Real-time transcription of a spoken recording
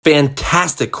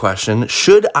Fantastic question.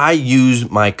 Should I use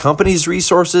my company's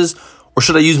resources or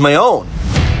should I use my own?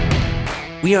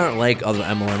 We aren't like other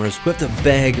MLMers who have to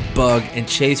beg, bug, and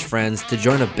chase friends to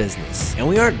join a business. And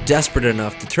we aren't desperate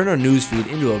enough to turn our newsfeed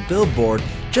into a billboard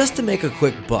just to make a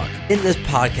quick buck. In this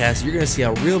podcast, you're going to see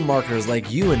how real marketers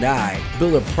like you and I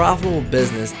build a profitable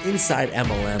business inside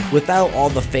MLM without all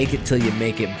the fake it till you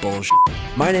make it bullshit.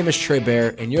 My name is Trey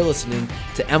Bear, and you're listening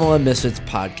to MLM Misfits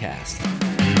Podcast.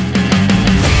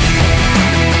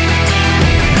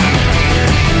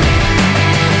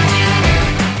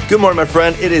 Good morning, my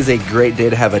friend. It is a great day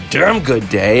to have a damn good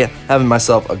day, having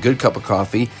myself a good cup of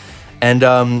coffee. And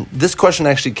this question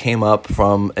actually came up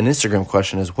from an Instagram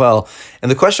question as well.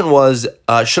 And the question was,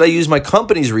 should I use my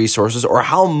company's resources or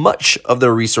how much of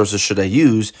their resources should I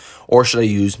use or should I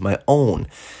use my own?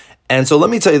 And so let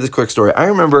me tell you this quick story. I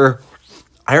remember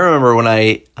when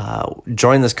I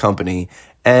joined this company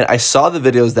and I saw the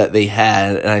videos that they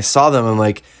had and I saw them, I'm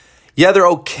like, yeah, they're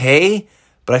okay,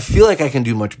 but I feel like I can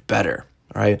do much better.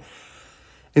 Right.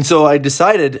 And so I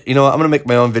decided, I'm going to make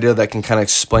my own video that can kind of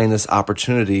explain this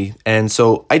opportunity. And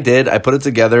so I did. I put it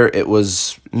together. It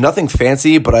was nothing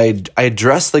fancy, but I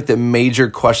addressed like the major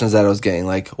questions that I was getting.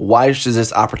 Like, why is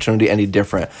this opportunity any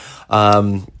different?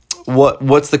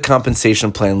 What's the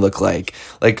compensation plan look like?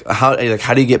 Like, how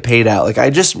do you get paid out? Like, I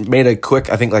just made a quick,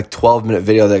 I think 12-minute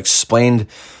video that explained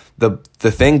the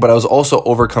thing, but I was also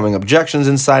overcoming objections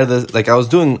inside of the, I was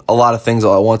doing a lot of things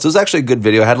all at once. It was actually a good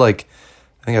video. I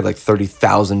had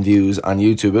 30,000 views on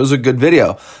YouTube. It was a good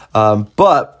video.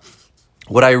 But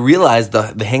what I realized,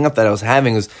 the hang up that I was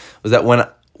having was that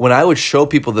when I would show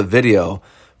people the video,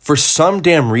 for some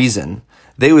damn reason,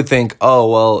 they would think, oh,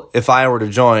 well, if I were to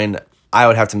join, I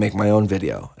would have to make my own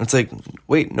video. And it's like,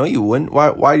 wait, no, you wouldn't.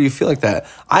 Why do you feel like that?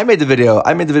 I made the video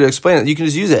explain it. You can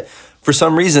just use it. For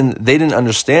some reason, they didn't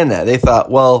understand that. They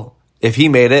thought, well, if he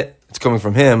made it, it's coming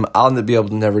from him, I'll be able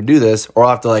to never do this, or I'll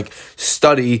have to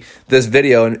study this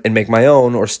video and make my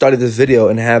own, or study this video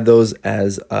and have those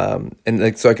as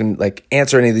so I can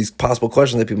answer any of these possible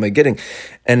questions that people might be getting.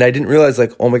 And I didn't realize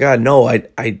oh my God, no,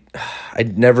 I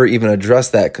never even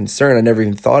addressed that concern. I never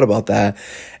even thought about that.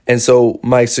 And so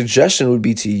my suggestion would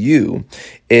be to you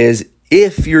is,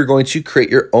 if you're going to create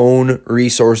your own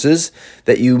resources,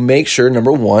 that you make sure,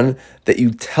 number one, that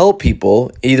you tell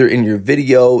people either in your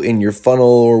video, in your funnel,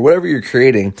 or whatever you're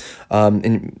creating,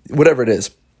 and whatever it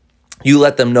is, you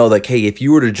let them know hey, if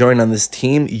you were to join on this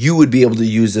team, you would be able to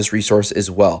use this resource as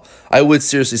well. I would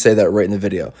seriously say that right in the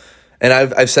video. And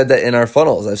I've said that in our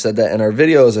funnels. I've said that in our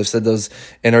videos. I've said those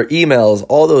in our emails,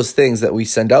 all those things that we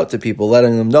send out to people,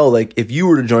 letting them know, if you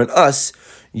were to join us,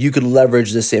 you could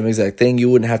leverage the same exact thing. You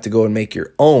wouldn't have to go and make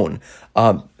your own.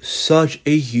 Such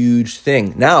a huge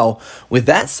thing. Now, with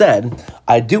that said,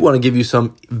 I do want to give you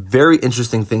some very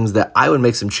interesting things that I would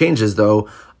make some changes, though,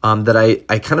 that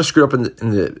I kind of screwed up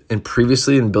in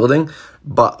previously in building.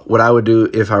 But what I would do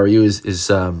if I were you is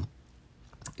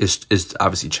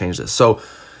obviously change this. So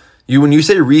when you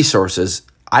say resources,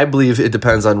 I believe it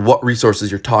depends on what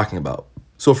resources you're talking about.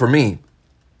 So for me,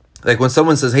 when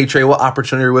someone says, hey, Trey, what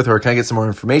opportunity are you with, or can I get some more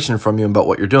information from you about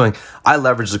what you're doing? I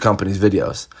leverage the company's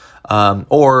videos.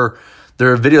 Or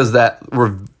there are videos that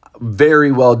were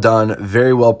very well done,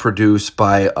 very well produced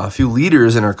by a few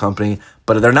leaders in our company,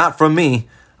 but they're not from me.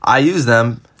 I use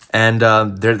them, and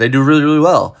they do really, really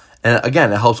well. And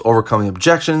again, it helps overcoming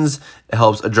objections. It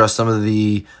helps address some of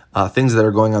the things that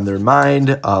are going on in their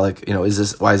mind. Why is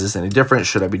this any different?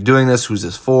 Should I be doing this? Who's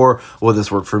this for? Will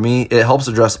this work for me? It helps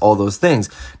address all those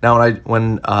things. Now,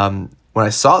 when I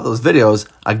saw those videos,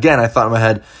 again, I thought in my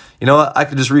head, you know what? I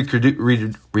could just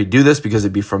redo this because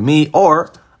it'd be from me,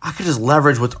 or I could just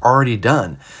leverage what's already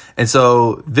done. And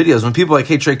so videos, when people are like,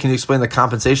 hey, Trey, can you explain the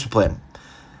compensation plan?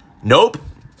 Nope.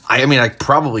 I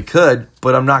probably could,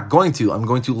 but I'm not going to. I'm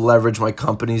going to leverage my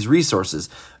company's resources,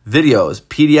 videos,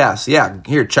 PDFs. Yeah,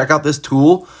 here, check out this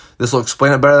tool. This will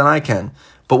explain it better than I can.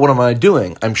 But what am I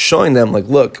doing? I'm showing them,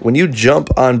 look, when you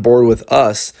jump on board with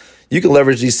us, you can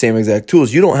leverage these same exact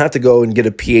tools. You don't have to go and get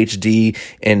a PhD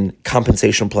in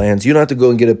compensation plans. You don't have to go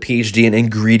and get a PhD in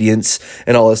ingredients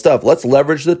and all this stuff. Let's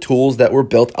leverage the tools that were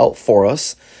built out for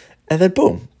us, and then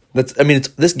boom.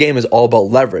 This game is all about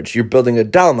leverage. You're building a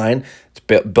downline. It's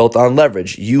built on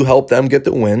leverage. You help them get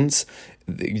the wins.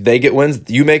 They get wins.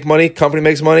 You make money. Company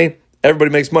makes money.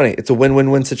 Everybody makes money. It's a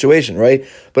win-win-win situation, right?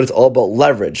 But it's all about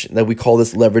leverage. That we call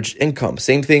this leveraged income.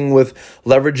 Same thing with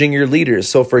leveraging your leaders.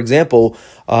 So, for example,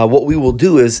 what we will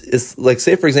do is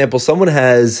say, for example, someone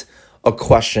has a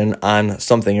question on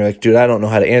something. You're like, dude, I don't know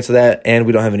how to answer that, and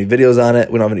we don't have any videos on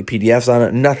it. We don't have any PDFs on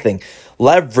it. Nothing.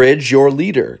 leverage your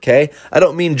leader, okay? I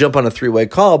don't mean jump on a 3-way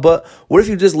call, but what if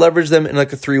you just leverage them in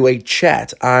like a 3-way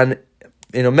chat on,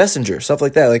 Messenger, stuff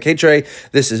like that. Like, hey, Trey,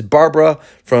 this is Barbara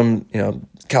from,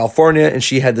 California, and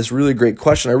she had this really great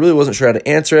question. I really wasn't sure how to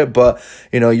answer it, but,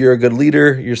 you're a good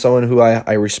leader. You're someone who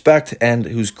I respect and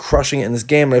who's crushing it in this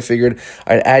game. And I figured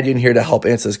I'd add you in here to help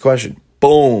answer this question.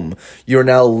 Boom. You're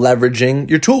now leveraging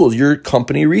your tools, your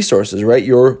company resources, right?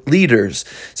 Your leaders.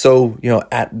 So,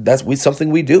 that's something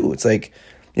we do. It's like,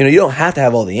 you don't have to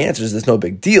have all the answers. It's no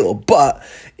big deal. But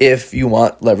if you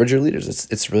want leverage your leaders,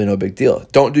 it's really no big deal.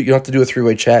 You don't have to do a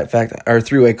 3-way chat. In fact, or a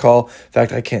 3-way call. In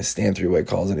fact, I can't stand 3-way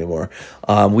calls anymore.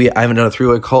 I haven't done a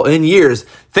 3-way call in years.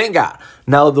 Thank God.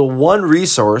 Now, the one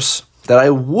resource that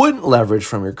I wouldn't leverage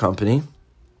from your company,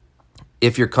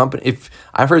 if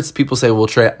I've heard people say, well,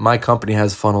 Trey, my company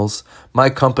has funnels. My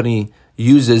company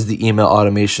uses the email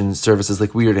automation services.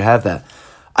 Like, we already have that.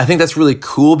 I think that's really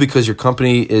cool because your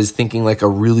company is thinking like a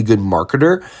really good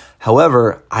marketer.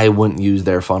 However, I wouldn't use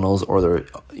their funnels or their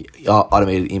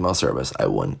automated email service. I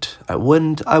wouldn't.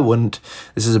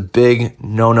 This is a big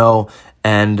no-no,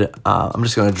 and I'm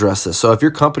just going to address this. So if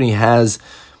your company has,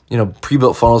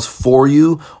 pre-built funnels for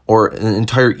you or an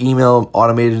entire email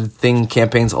automated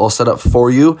campaigns all set up for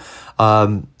you,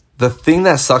 the thing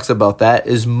that sucks about that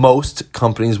is most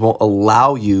companies won't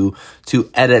allow you to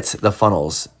edit the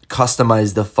funnels,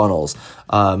 customize the funnels,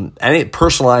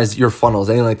 personalize your funnels,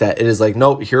 anything like that. It is like,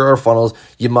 nope, here are funnels.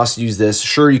 You must use this.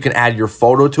 Sure, you can add your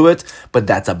photo to it, but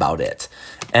that's about it.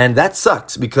 And that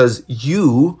sucks because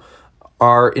you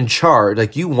are in charge.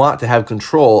 Like, you want to have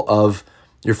control of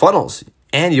your funnels,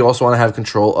 and you also want to have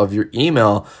control of your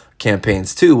email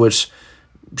campaigns too, which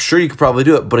sure, you could probably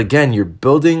do it. But again, you're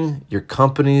building your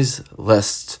company's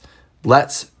list.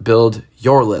 Let's build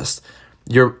your list.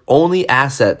 Your only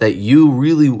asset that you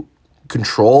really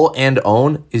control and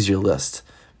own is your list.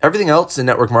 Everything else in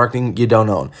network marketing, you don't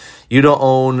own. You don't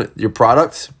own your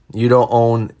product. You don't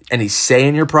own any say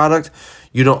in your product.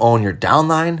 You don't own your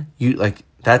downline.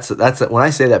 That's when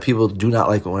I say that, people do not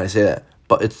like it when I say that.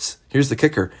 But here's the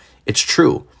kicker. It's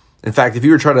true. In fact, if you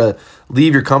were trying to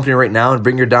leave your company right now and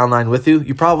bring your downline with you,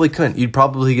 you probably couldn't. You'd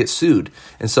probably get sued.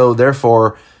 And so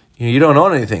therefore, you don't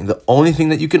own anything. The only thing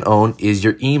that you can own is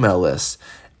your email list.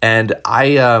 And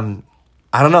I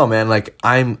don't know, man. Like,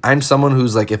 I'm someone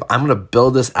who's like, if I'm going to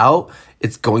build this out,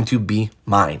 it's going to be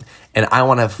mine. And I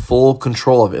want to have full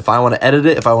control of it. If I want to edit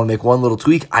it, if I want to make one little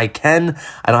tweak, I can.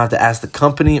 I don't have to ask the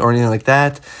company or anything like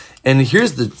that. And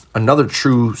here's another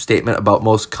true statement about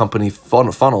most company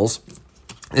funnels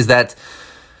is that,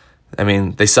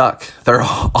 they suck. They're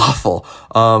awful.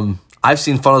 I've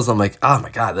seen funnels, I'm like, oh my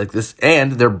God, like this,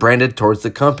 and they're branded towards the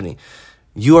company.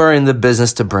 You are in the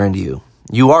business to brand you.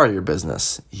 You are your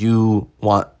business. You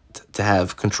want to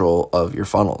have control of your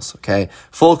funnels, okay?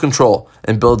 Full control,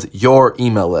 and build your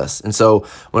email list. And so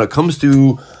when it comes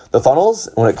to the funnels,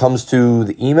 when it comes to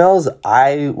the emails,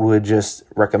 I would just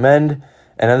recommend,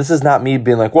 and this is not me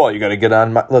being like, well, you got to get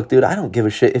on my, look, dude, I don't give a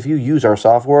shit if you use our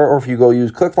software or if you go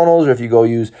use ClickFunnels or if you go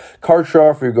use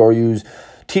CardShuff or you go use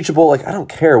Teachable. Like, I don't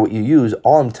care what you use.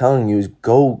 All I'm telling you is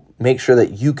go make sure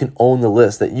that you can own the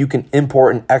list, that you can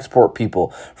import and export people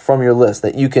from your list,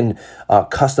 that you can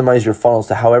customize your funnels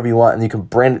to however you want, and you can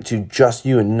brand it to just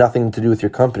you and nothing to do with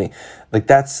your company. Like,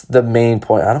 that's the main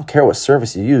point. I don't care what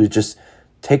service you use. Just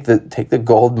take the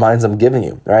gold mines I'm giving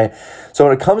you, right? So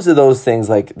when it comes to those things,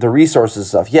 like the resources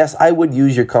stuff, yes, I would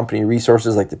use your company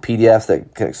resources like the PDFs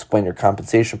that can explain your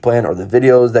compensation plan, or the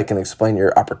videos that can explain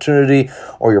your opportunity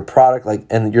or your product,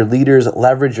 and your leaders,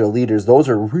 leverage your leaders. Those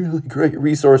are really great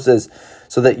resources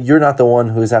so that you're not the one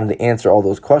who is having to answer all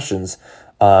those questions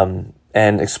and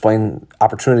explain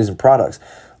opportunities and products.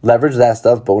 Leverage that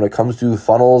stuff, but when it comes to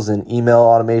funnels and email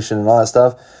automation and all that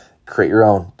stuff, create your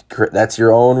own. That's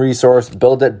your own resource.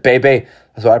 Build it, baby.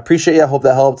 So I appreciate you. I hope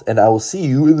that helped, and I will see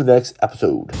you in the next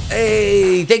episode.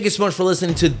 Hey, thank you so much for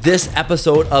listening to this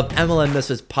episode of MLM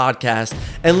Misfits Podcast.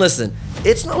 And listen,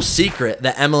 it's no secret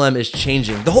that MLM is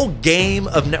changing. The whole game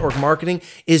of network marketing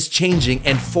is changing,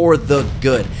 and for the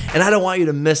good. And I don't want you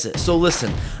to miss it. So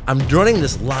listen, I'm running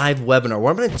this live webinar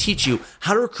where I'm going to teach you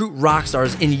how to recruit rock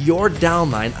stars in your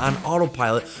downline on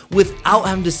autopilot without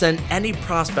having to send any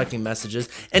prospecting messages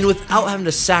and without having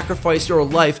to sacrifice your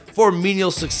life for menial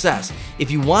success. If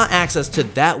you want access to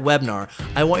that webinar,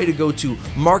 I want you to go to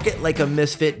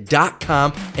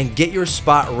marketlikeamisfit.com and get your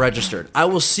spot registered. I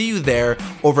will see you there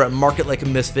over at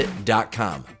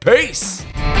marketlikeamisfit.com. Peace!